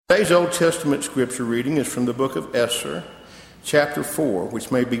Today's Old Testament scripture reading is from the book of Esther, chapter 4, which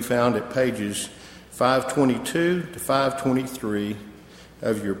may be found at pages 522 to 523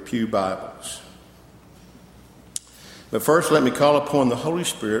 of your pew Bibles. But first, let me call upon the Holy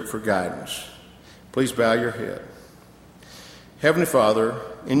Spirit for guidance. Please bow your head. Heavenly Father,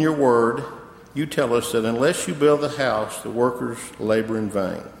 in your word, you tell us that unless you build the house, the workers labor in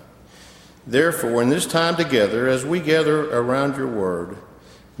vain. Therefore, in this time together, as we gather around your word,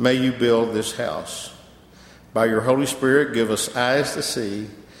 may you build this house. By your Holy Spirit, give us eyes to see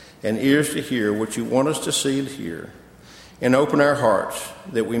and ears to hear what you want us to see and hear, and open our hearts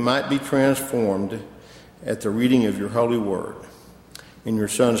that we might be transformed at the reading of your holy word. In your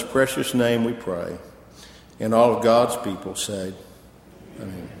Son's precious name we pray, and all of God's people say,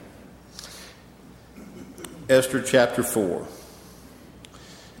 Amen. Esther chapter 4.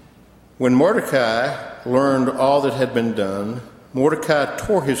 When Mordecai learned all that had been done, Mordecai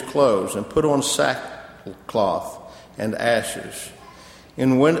tore his clothes and put on sackcloth and ashes,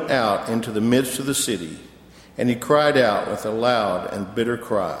 and went out into the midst of the city, and he cried out with a loud and bitter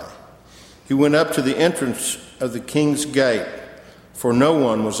cry. He went up to the entrance of the king's gate, for no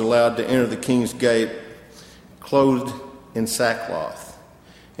one was allowed to enter the king's gate clothed in sackcloth.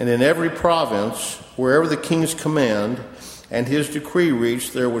 And in every province, wherever the king's command and his decree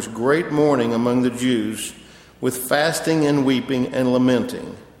reached, there was great mourning among the Jews, with fasting and weeping and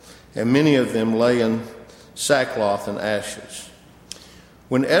lamenting, and many of them lay in sackcloth and ashes.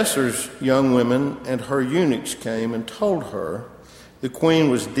 When Esther's young women and her eunuchs came and told her, the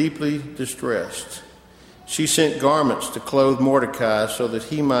queen was deeply distressed. She sent garments to clothe Mordecai so that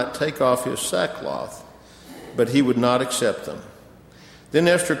he might take off his sackcloth, but he would not accept them. Then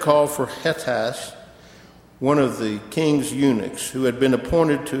Esther called for Hathash, one of the king's eunuchs, who had been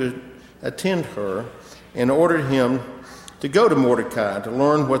appointed to attend her, and ordered him to go to Mordecai to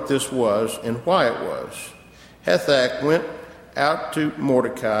learn what this was and why it was. Hathash went out to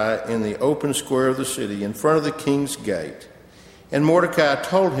Mordecai in the open square of the city in front of the king's gate, and Mordecai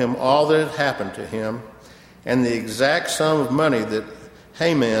told him all that had happened to him and the exact sum of money that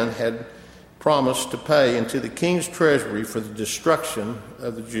Haman had promised to pay into the king's treasury for the destruction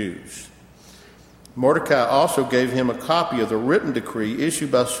of the Jews. Mordecai also gave him a copy of the written decree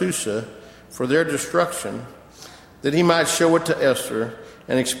issued by Susa for their destruction, that he might show it to Esther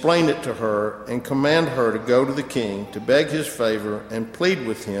and explain it to her and command her to go to the king to beg his favor and plead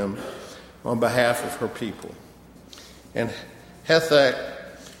with him on behalf of her people. And Hathash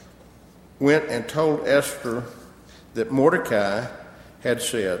went and told Esther that Mordecai had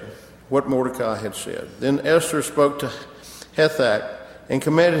said, what Mordecai had said. Then Esther spoke to Hathash and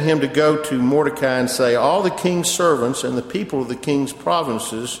commanded him to go to Mordecai and say, all the king's servants and the people of the king's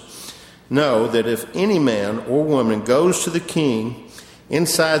provinces know that if any man or woman goes to the king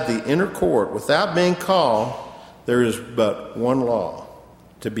inside the inner court without being called, there is but one law,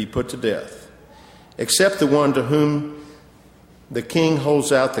 to be put to death, except the one to whom the king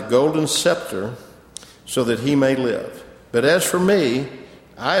holds out the golden scepter so that he may live. But as for me,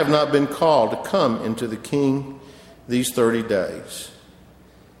 I have not been called to come into the king these 30 days.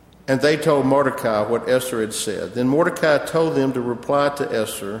 And they told Mordecai what Esther had said. Then Mordecai told them to reply to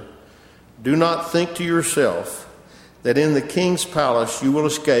Esther, do not think to yourself that in the king's palace you will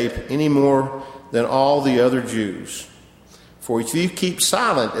escape any more than all the other Jews. For if you keep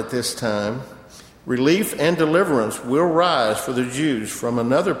silent at this time, relief and deliverance will rise for the Jews from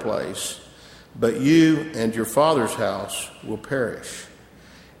another place, but you and your father's house will perish.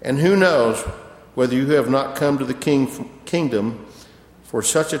 And who knows whether you have not come to the kingdom for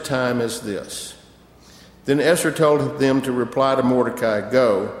such a time as this. Then Esther told them to reply to Mordecai,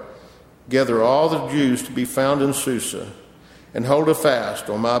 go, gather all the Jews to be found in Susa, and hold a fast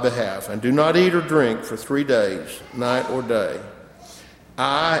on my behalf, and do not eat or drink for 3 days, night or day.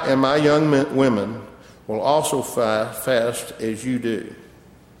 I and my young women will also fast as you do.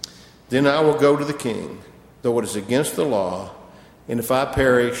 Then I will go to the king, though it is against the law, and if I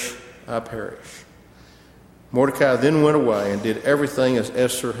perish, I perish. Mordecai then went away and did everything as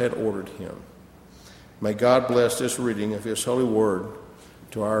Esther had ordered him. May God bless this reading of his holy word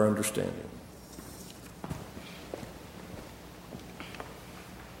to our understanding.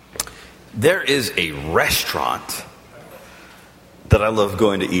 There is a restaurant that I love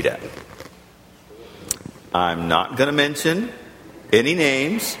going to eat at. I'm not going to mention any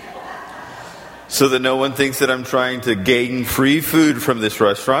names so that no one thinks that I'm trying to gain free food from this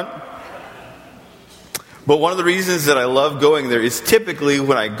restaurant. But one of the reasons that I love going there is typically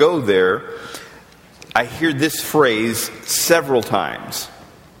when I go there, I hear this phrase several times.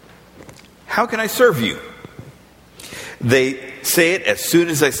 How can I serve you? They say it as soon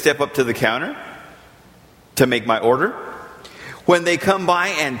as I step up to the counter to make my order. When they come by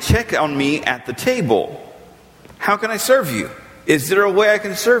and check on me at the table, how can I serve you? Is there a way I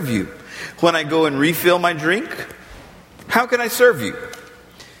can serve you? When I go and refill my drink, how can I serve you?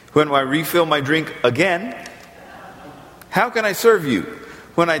 When I refill my drink again, how can I serve you?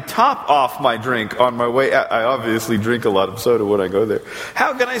 When I top off my drink on my way out, I obviously drink a lot of soda when I go there.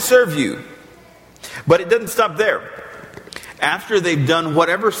 How can I serve you? But it doesn't stop there. After they've done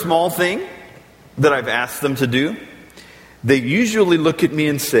whatever small thing that I've asked them to do, they usually look at me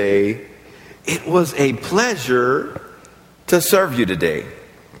and say, "It was a pleasure to serve you today."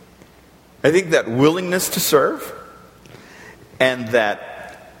 I think that willingness to serve and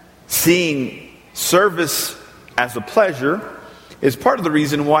that seeing service as a pleasure is part of the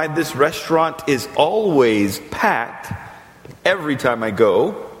reason why this restaurant is always packed every time I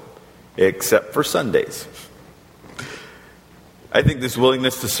go, except for Sundays. I think this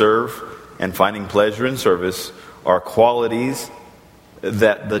willingness to serve and finding pleasure in service are qualities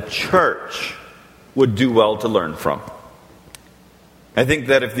that the church would do well to learn from. I think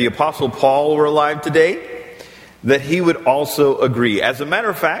that if the Apostle Paul were alive today, that he would also agree. As a matter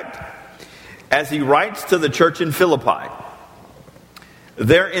of fact, as he writes to the church in Philippi,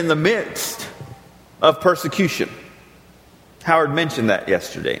 they're in the midst of persecution. Howard mentioned that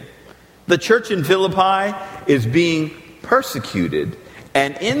yesterday. The church in Philippi is being persecuted,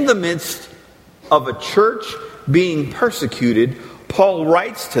 and in the midst of a church being persecuted, Paul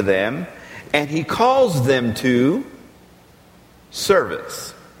writes to them, and he calls them to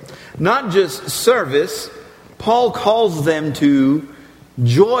service. Not just service, Paul calls them to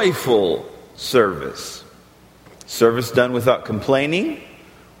joyful service. Service done without complaining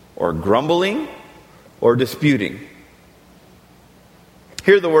or grumbling or disputing.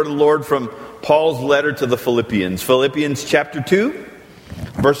 Hear the word of the Lord from Paul's letter to the Philippians. Philippians chapter 2,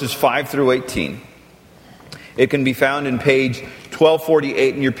 verses 5 through 18. It can be found in page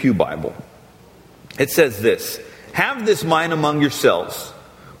 1248 in your Pew Bible. It says this: "Have this mind among yourselves,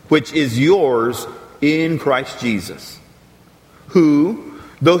 which is yours in Christ Jesus, who,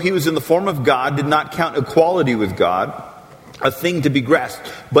 though he was in the form of God, did not count equality with God a thing to be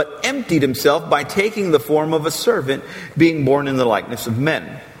grasped, but emptied himself by taking the form of a servant, being born in the likeness of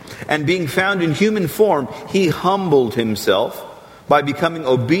men. And being found in human form, he humbled himself by becoming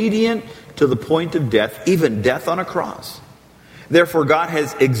obedient to the point of death, even death on a cross. Therefore God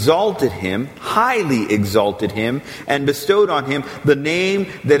has exalted him, highly exalted him, and bestowed on him the name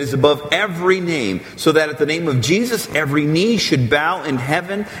that is above every name, so that at the name of Jesus every knee should bow in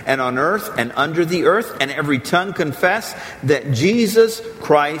heaven and on earth and under the earth, and every tongue confess that Jesus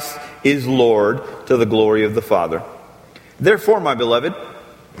Christ is Lord, to the glory of the Father. Therefore, my beloved,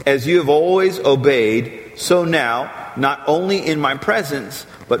 as you have always obeyed, so now, not only in my presence,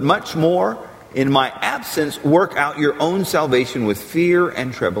 but much more in my absence, work out your own salvation with fear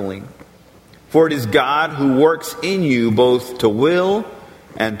and trembling. For it is God who works in you both to will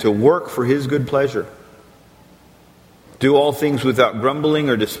and to work for his good pleasure. Do all things without grumbling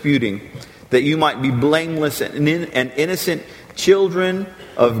or disputing, that you might be blameless and innocent children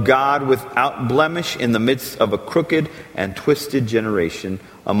of God, without blemish in the midst of a crooked and twisted generation,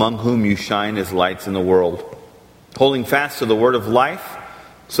 among whom you shine as lights in the world, holding fast to the word of life,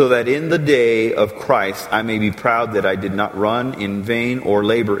 so that in the day of Christ I may be proud that I did not run in vain or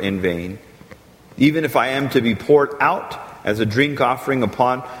labor in vain. Even if I am to be poured out as a drink offering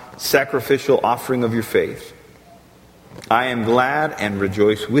upon sacrificial offering of your faith, I am glad and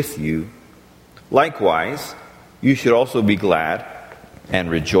rejoice with you. Likewise, you should also be glad and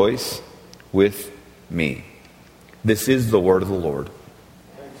rejoice with me." This is the word of the Lord.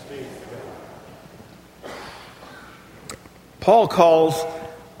 Paul calls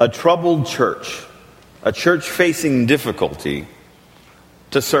a troubled church, a church facing difficulty,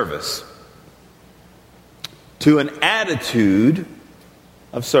 to service, to an attitude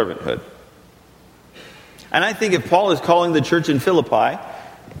of servanthood. And I think if Paul is calling the church in Philippi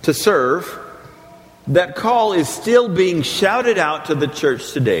to serve, that call is still being shouted out to the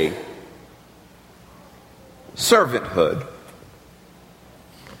church today. Servanthood.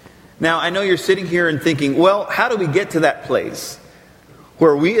 Now, I know you're sitting here and thinking, well, how do we get to that place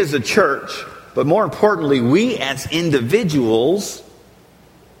where we as a church, but more importantly, we as individuals,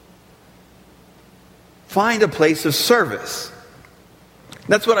 find a place of service?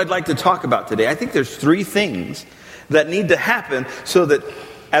 That's what I'd like to talk about today. I think there's three things that need to happen so that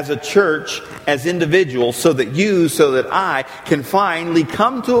as a church, as individuals, so that I can finally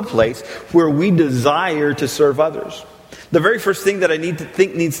come to a place where we desire to serve others. The very first thing that I need to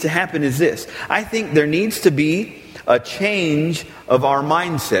think needs to happen is this. I think there needs to be a change of our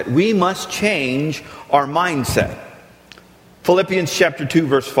mindset. We must change our mindset. Philippians chapter 2,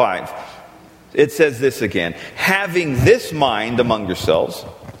 verse 5. It says this again. Having this mind among yourselves,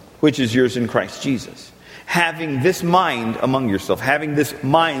 which is yours in Christ Jesus. Having this mind among yourself. Having this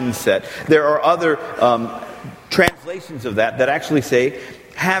mindset. There are other translations of that actually say,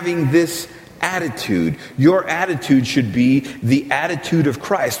 having this attitude. Your attitude should be the attitude of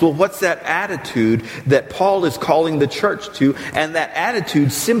Christ. Well, what's that attitude that Paul is calling the church to? And that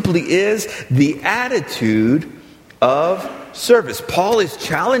attitude simply is the attitude of service. Paul is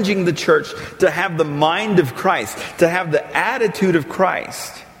challenging the church to have the mind of Christ, to have the attitude of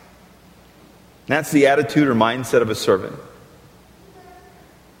Christ. That's the attitude or mindset of a servant.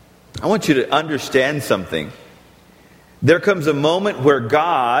 I want you to understand something. There comes a moment where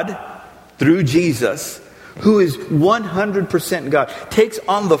God, through Jesus, who is 100% God, takes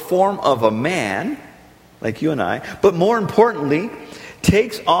on the form of a man, like you and I, but more importantly,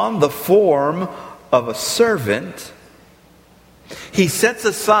 takes on the form of a servant. He sets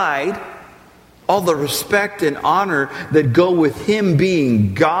aside all the respect and honor that go with him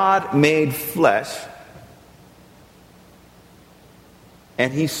being God made flesh,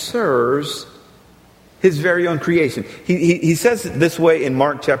 and he serves his very own creation. He says it this way in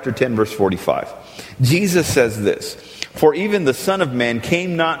Mark chapter 10, verse 45. Jesus says this, "For even the Son of Man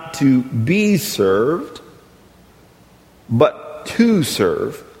came not to be served, but to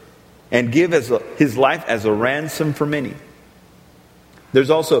serve, and give his life as a ransom for many." There's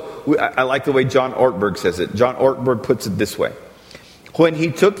also, I like the way John Ortberg says it. John Ortberg puts it this way. When he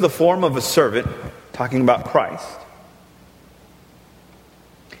took the form of a servant, talking about Christ,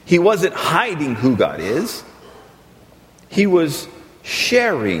 he wasn't hiding who God is. He was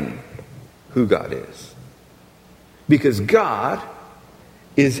sharing who God is. Because God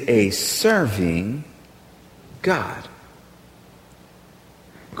is a serving God.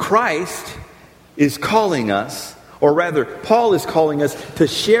 Christ is calling us, or rather, Paul is calling us to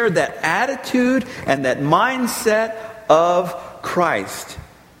share that attitude and that mindset of Christ.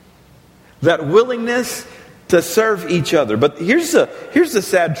 That willingness to serve each other. But here's the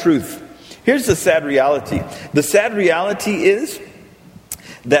sad truth. Here's the sad reality. The sad reality is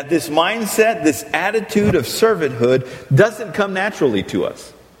that this mindset, this attitude of servanthood doesn't come naturally to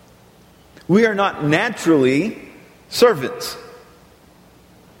us. We are not naturally servants.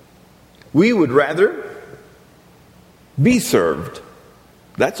 We would rather be served.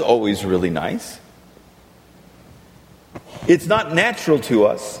 That's always really nice. It's not natural to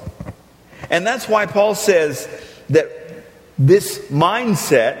us. And that's why Paul says that this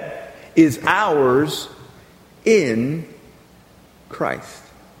mindset is ours in Christ.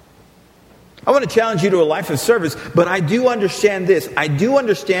 I want to challenge you to a life of service, but I do understand this. I do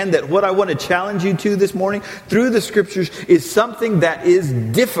understand that what I want to challenge you to this morning through the scriptures is something that is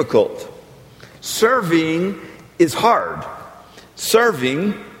difficult. Serving is hard.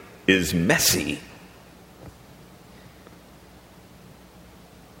 Serving is messy.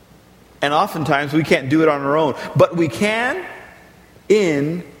 And oftentimes we can't do it on our own, but we can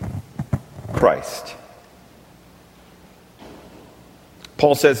in Christ.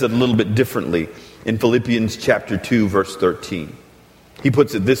 Paul says it a little bit differently in Philippians chapter 2, verse 13. He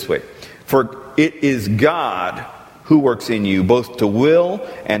puts it this way: "For it is God who works in you, both to will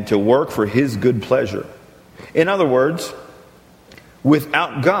and to work for his good pleasure." In other words,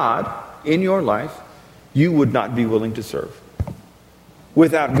 without God in your life, you would not be willing to serve.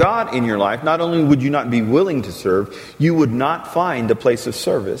 Without God in your life, not only would you not be willing to serve, you would not find a place of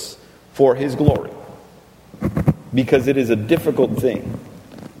service for his glory. Because it is a difficult thing.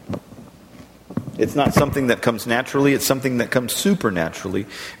 It's not something that comes naturally, it's something that comes supernaturally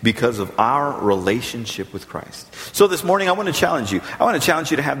because of our relationship with Christ. So this morning I want to challenge you. I want to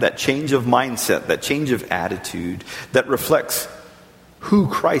challenge you to have that change of mindset, that change of attitude that reflects who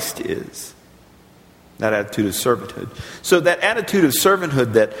Christ is. That attitude of servanthood. So that attitude of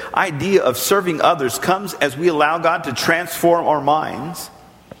servanthood, that idea of serving others, comes as we allow God to transform our minds.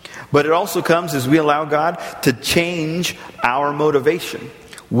 But it also comes as we allow God to change our motivation.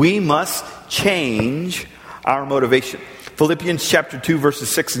 We must change our motivation. Philippians chapter 2,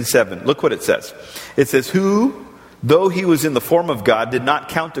 verses 6 and 7. Look what it says. It says, "Who, though he was in the form of God, did not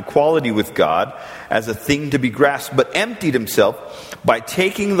count equality with God as a thing to be grasped, but emptied himself by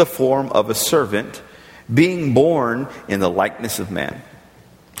taking the form of a servant, being born in the likeness of man."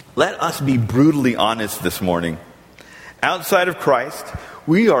 Let us be brutally honest this morning. Outside of Christ,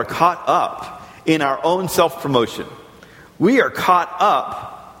 we are caught up in our own self-promotion. We are caught up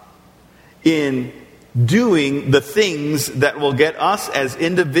in doing the things that will get us as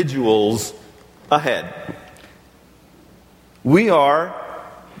individuals ahead. We are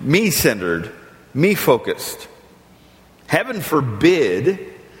me-centered, me-focused. Heaven forbid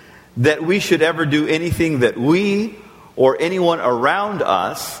that we should ever do anything that we or anyone around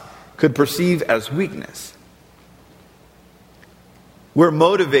us could perceive as weakness. We're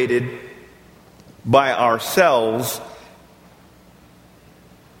motivated by ourselves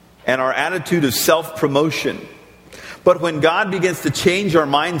and our attitude of self-promotion. But when God begins to change our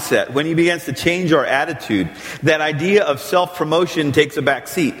mindset, when He begins to change our attitude, that idea of self-promotion takes a back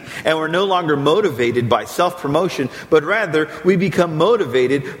seat. And we're no longer motivated by self-promotion, but rather we become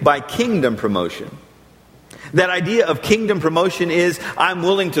motivated by kingdom promotion. That idea of kingdom promotion is, I'm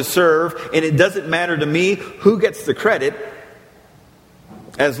willing to serve, and it doesn't matter to me who gets the credit,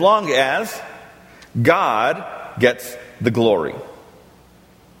 as long as God gets the glory.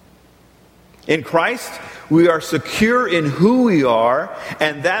 In Christ, we are secure in who we are,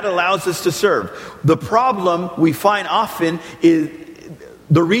 and that allows us to serve. The problem we find often is,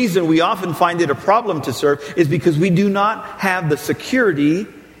 the reason we often find it a problem to serve is because we do not have the security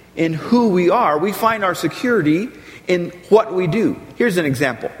in who we are. We find our security in what we do. Here's an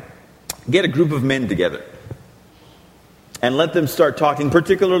example. Get a group of men together and let them start talking,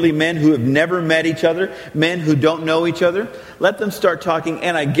 particularly men who have never met each other, men who don't know each other. Let them start talking,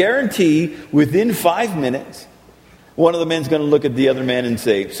 and I guarantee within 5 minutes, one of the men's going to look at the other man and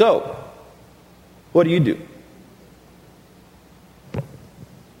say, so, what do you do?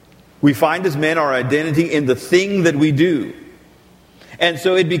 We find as men our identity in the thing that we do. And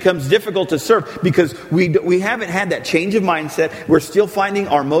so it becomes difficult to serve because we haven't had that change of mindset. We're still finding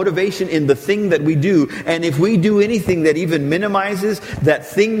our motivation in the thing that we do. And if we do anything that even minimizes that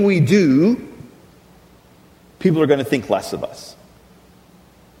thing we do, people are going to think less of us.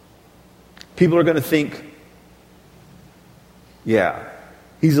 People are going to think, yeah,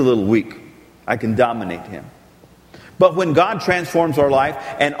 he's a little weak. I can dominate him. But when God transforms our life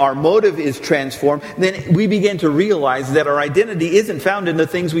and our motive is transformed, then we begin to realize that our identity isn't found in the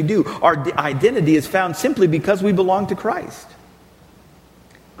things we do. Our identity is found simply because we belong to Christ.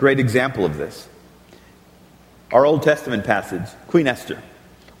 Great example of this. Our Old Testament passage, Queen Esther.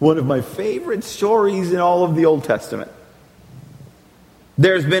 One of my favorite stories in all of the Old Testament.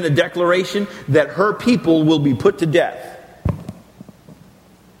 There's been a declaration that her people will be put to death.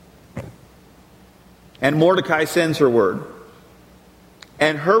 And Mordecai sends her word.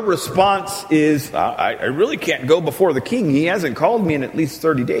 And her response is, I really can't go before the king. He hasn't called me in at least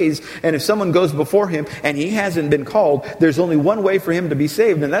 30 days. And if someone goes before him and he hasn't been called, there's only one way for him to be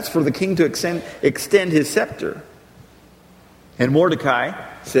saved. And that's for the king to extend his scepter. And Mordecai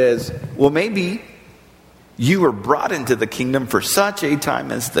says, well, maybe you were brought into the kingdom for such a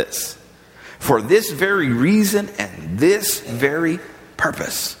time as this. For this very reason and this very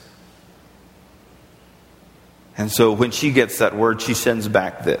purpose. And so when she gets that word, she sends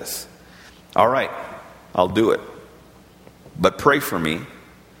back this. All right, I'll do it. But pray for me.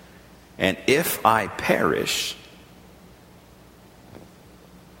 And if I perish,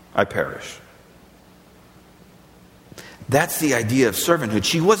 I perish. That's the idea of servanthood.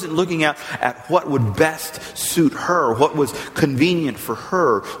 She wasn't looking out at what would best suit her, what was convenient for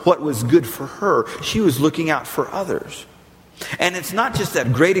her, what was good for her. She was looking out for others. And it's not just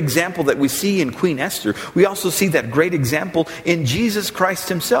that great example that we see in Queen Esther. We also see that great example in Jesus Christ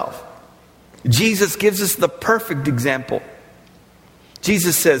himself. Jesus gives us the perfect example.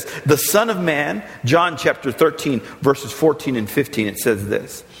 Jesus says, the Son of Man, John chapter 13, verses 14 and 15, it says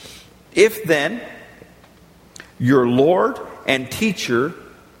this. If then your Lord and teacher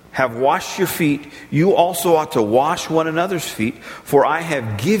have washed your feet, you also ought to wash one another's feet. For I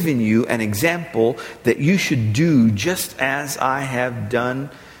have given you an example that you should do just as I have done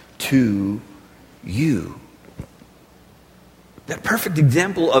to you. That perfect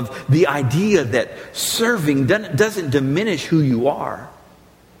example of the idea that serving doesn't diminish who you are.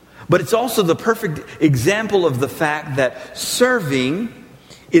 But it's also the perfect example of the fact that serving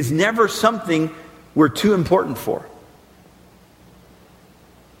is never something we're too important for.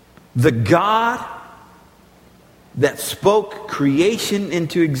 The God that spoke creation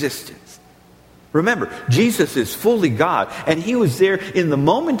into existence. Remember, Jesus is fully God, and he was there in the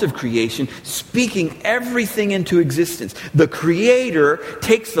moment of creation, speaking everything into existence. The Creator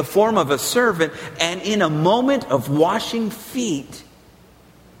takes the form of a servant, and in a moment of washing feet,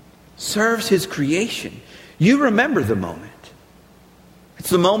 serves his creation. You remember the moment. It's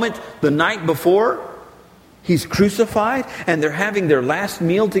the moment the night before he's crucified, and they're having their last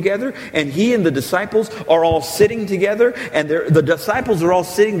meal together, and he and the disciples are all sitting together, and the disciples are all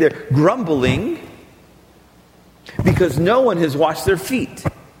sitting there grumbling because no one has washed their feet.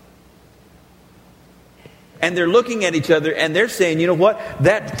 And they're looking at each other and they're saying, you know what?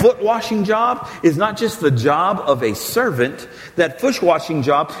 That foot washing job is not just the job of a servant. That foot washing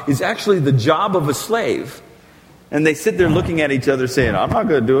job is actually the job of a slave. And they sit there looking at each other saying, I'm not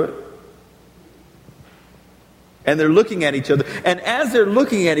going to do it. And they're looking at each other. And as they're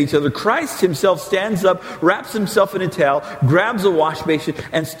looking at each other, Christ himself stands up, wraps himself in a towel, grabs a wash basin,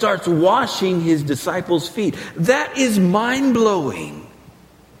 and starts washing his disciples' feet. That is mind-blowing.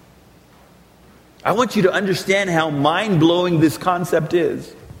 I want you to understand how mind-blowing this concept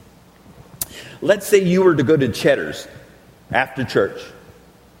is. Let's say you were to go to Cheddar's after church.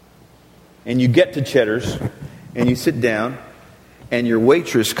 And you get to Cheddar's and you sit down and your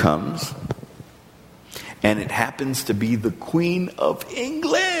waitress comes and it happens to be the Queen of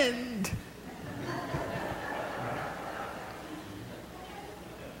England.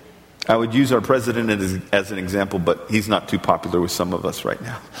 I would use our president as an example, but he's not too popular with some of us right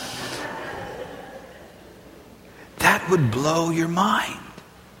now. That would blow your mind.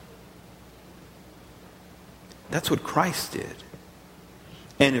 That's what Christ did.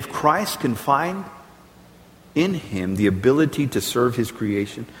 And if Christ can find in him the ability to serve his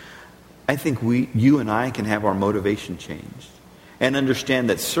creation, I think you and I can have our motivation changed. And understand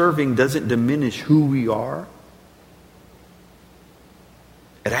that serving doesn't diminish who we are.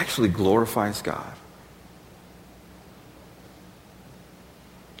 It actually glorifies God.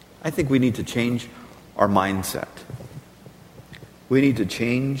 I think we need to change our mindset. We need to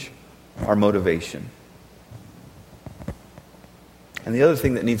change our motivation. And the other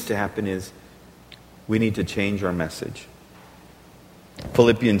thing that needs to happen is we need to change our message.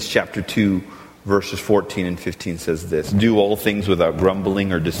 Philippians chapter 2, verses 14 and 15 says this: Do all things without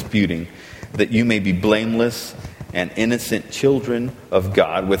grumbling or disputing, that you may be blameless and innocent children of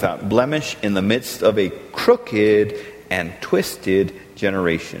God, without blemish in the midst of a crooked and twisted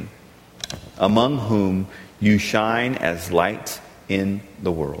generation, among whom you shine as lights in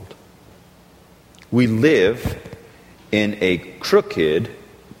the world. We live in a crooked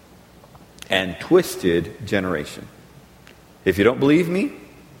and twisted generation. If you don't believe me,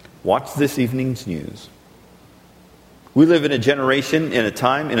 watch this evening's news. We live in a generation, in a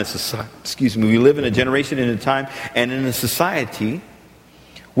time, in a society, we live in a generation, in a time, and in a society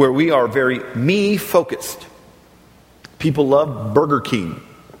where we are very me-focused. People love Burger King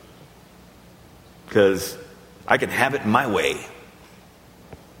because I can have it my way.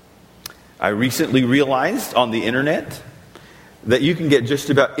 I recently realized on the internet that you can get just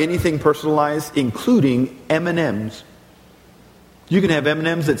about anything personalized, including M&Ms. You can have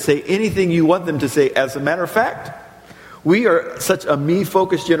M&Ms that say anything you want them to say. As a matter of fact, we are such a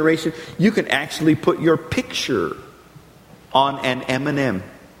me-focused generation, you can actually put your picture on an M&M.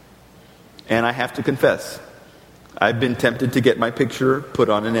 And I have to confess, I've been tempted to get my picture put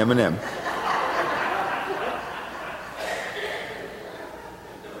on an M&M.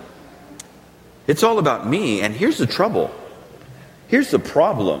 It's all about me, and here's the trouble. Here's the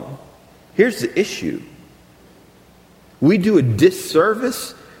problem. Here's the issue. We do a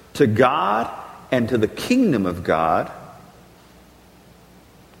disservice to God and to the kingdom of God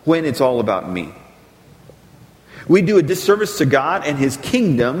when it's all about me. We do a disservice to God and his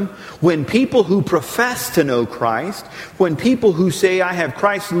kingdom when people who profess to know Christ, when people who say, I have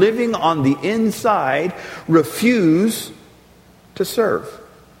Christ living on the inside, refuse to serve.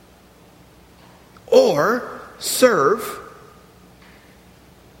 Or serve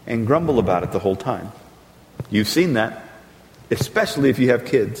and grumble about it the whole time. You've seen that, especially if you have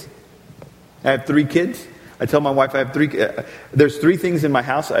kids. I have 3 kids. I tell my wife I have 3. There's 3 things in my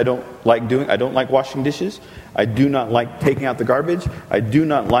house I don't like doing. I don't like washing dishes. I do not like taking out the garbage. I do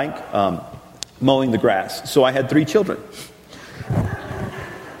not like mowing the grass. So I had 3 children.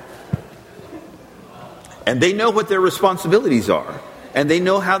 And they know what their responsibilities are. And they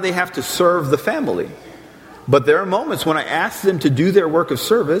know how they have to serve the family. But there are moments when I ask them to do their work of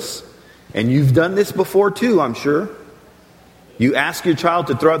service, and you've done this before too, I'm sure. You ask your child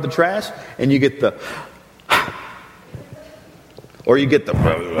to throw out the trash, and you get the... Or you get the...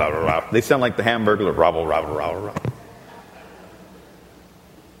 They sound like the Hamburglar. Robble, robble, robble, robble.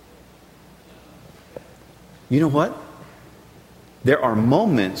 You know what? There are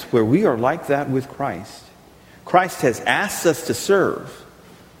moments where we are like that with Christ. Christ has asked us to serve.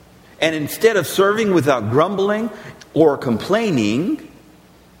 And instead of serving without grumbling or complaining,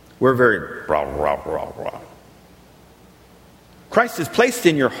 we're very rah, rah, rah, rah. Christ has placed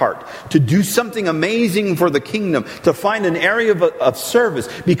in your heart to do something amazing for the kingdom, to find an area of service,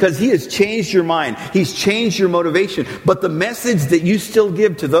 because he has changed your mind. He's changed your motivation. But the message that you still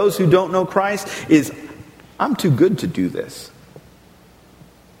give to those who don't know Christ is, I'm too good to do this.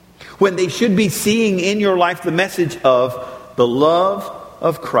 when they should be seeing in your life the message of the love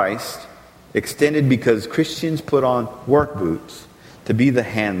of Christ extended because Christians put on work boots to be the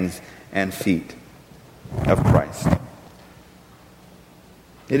hands and feet of Christ.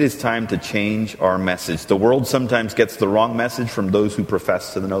 It is time to change our message. The world sometimes gets the wrong message from those who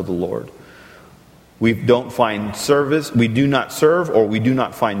profess to know the Lord. We don't find service, we do not serve, or we do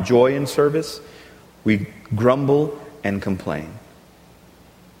not find joy in service. We grumble and complain.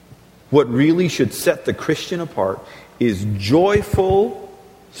 What really should set the Christian apart is joyful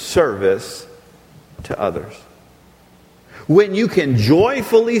service to others. When you can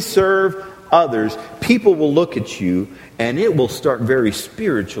joyfully serve others, people will look at you and it will start very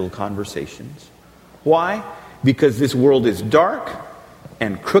spiritual conversations. Why? Because this world is dark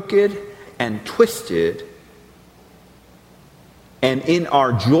and crooked and twisted. And in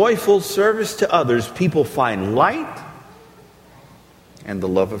our joyful service to others, people find light and the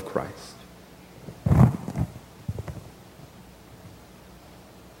love of Christ.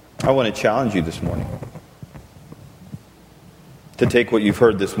 I want to challenge you this morning to take what you've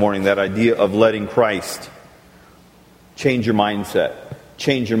heard this morning, that idea of letting Christ change your mindset,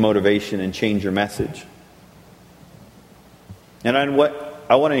 change your motivation, and change your message. And I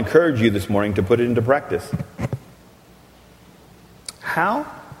want to encourage you this morning to put it into practice.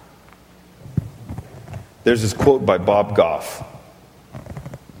 How? There's this quote by Bob Goff.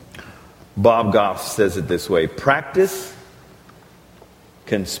 Bob Goff says it this way: practice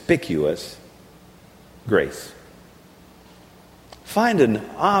conspicuous grace. Find an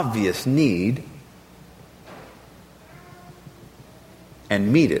obvious need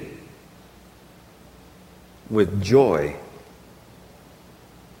and meet it with joy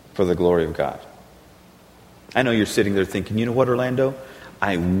for the glory of God. I know you're sitting there thinking, you know what, Orlando?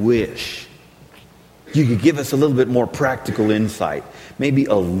 I wish you could give us a little bit more practical insight. Maybe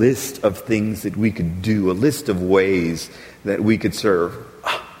a list of things that we could do, a list of ways that we could serve.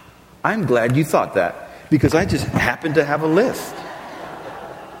 I'm glad you thought that, because I just happen to have a list.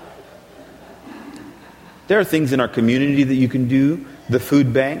 There are things in our community that you can do. The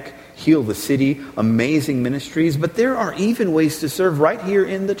food bank, Heal the City, amazing ministries. But there are even ways to serve right here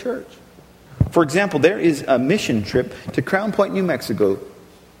in the church. For example, there is a mission trip to Crown Point, New Mexico.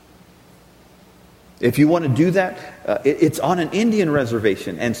 If you want to do that, it's on an Indian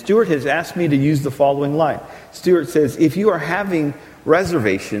reservation. And Stuart has asked me to use the following line. Stuart says, if you are having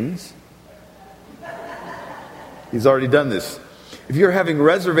reservations, he's already done this. If you're having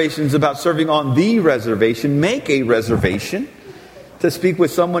reservations about serving on the reservation, make a reservation to speak with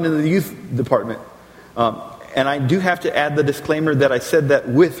someone in the youth department. And I do have to add the disclaimer that I said that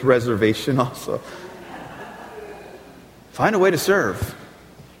with reservation also. Find a way to serve.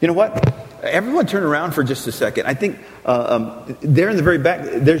 You know what? Everyone turn around for just a second. I think there in the very back,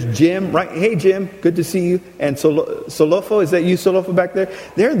 there's Jim, right? Hey, Jim, good to see you. And Solofo, is that you, Solofo, back there?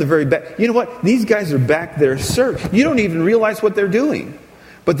 They're in the very back. You know what? These guys are back there serving. You don't even realize what they're doing.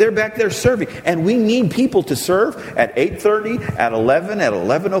 But they're back there serving. And we need people to serve at 8:30, at 11, at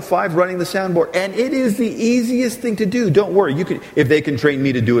 11:05, running the soundboard. And it is the easiest thing to do. Don't worry. If they can train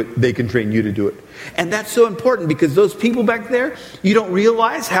me to do it, they can train you to do it. And that's so important, because those people back there, you don't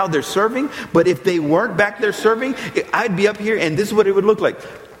realize how they're serving. But if they weren't back there serving, I'd be up here and this is what it would look like.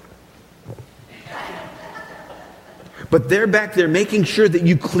 But they're back there making sure that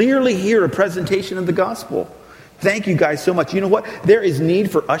you clearly hear a presentation of the gospel. Thank you guys so much. You know what? There is need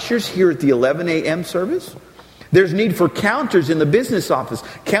for ushers here at the 11 a.m. service. There's need for counters in the business office.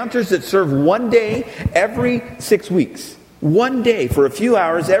 Counters that serve one day every 6 weeks. One day for a few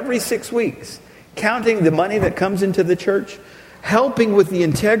hours every 6 weeks. Counting the money that comes into the church. Helping with the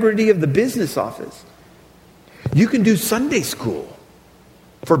integrity of the business office. You can do Sunday school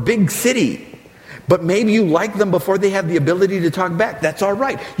for Big City. But maybe you like them before they have the ability to talk back. That's all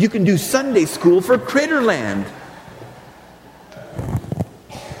right. You can do Sunday school for Critterland.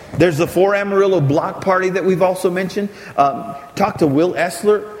 There's the 4 Amarillo block party that we've also mentioned. Talk to Will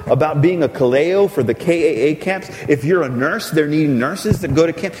Essler about being a Kaleo for the KAA camps. If you're a nurse, they're needing nurses that go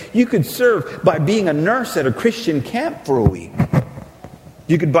to camp. You could serve by being a nurse at a Christian camp for a week.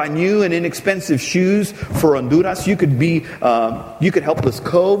 You could buy new and inexpensive shoes for Honduras. You could help Les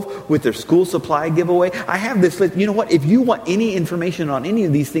Cove with their school supply giveaway. I have this list. You know what? If you want any information on any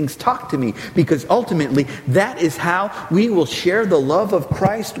of these things, talk to me. Because ultimately, that is how we will share the love of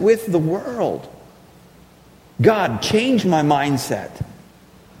Christ with the world. God, change my mindset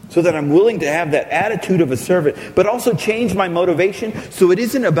so that I'm willing to have that attitude of a servant. But also change my motivation so it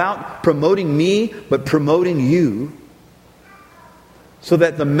isn't about promoting me, but promoting you. So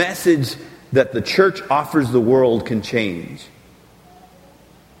that the message that the church offers the world can change.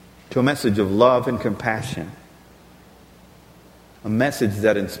 to a message of love and compassion. A message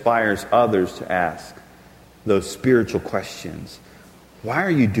that inspires others to ask those spiritual questions. Why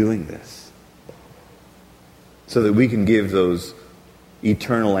are you doing this? So that we can give those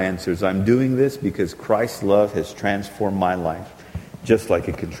eternal answers. I'm doing this because Christ's love has transformed my life, just like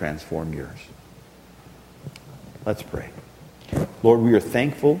it can transform yours. Let's pray. Lord, we are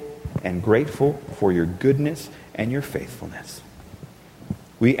thankful and grateful for your goodness and your faithfulness.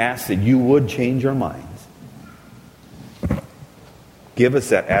 We ask that you would change our minds. Give us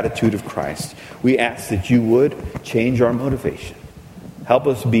that attitude of Christ. We ask that you would change our motivation. Help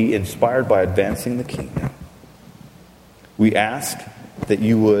us be inspired by advancing the kingdom. We ask that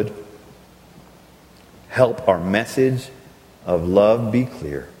you would help our message of love be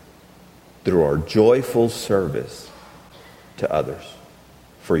clear through our joyful service to others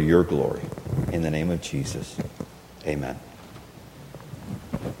for your glory. In the name of Jesus, amen.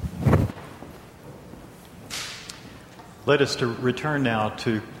 Let us to return now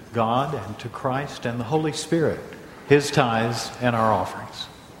to God and to Christ and the Holy Spirit, his tithes and our offerings.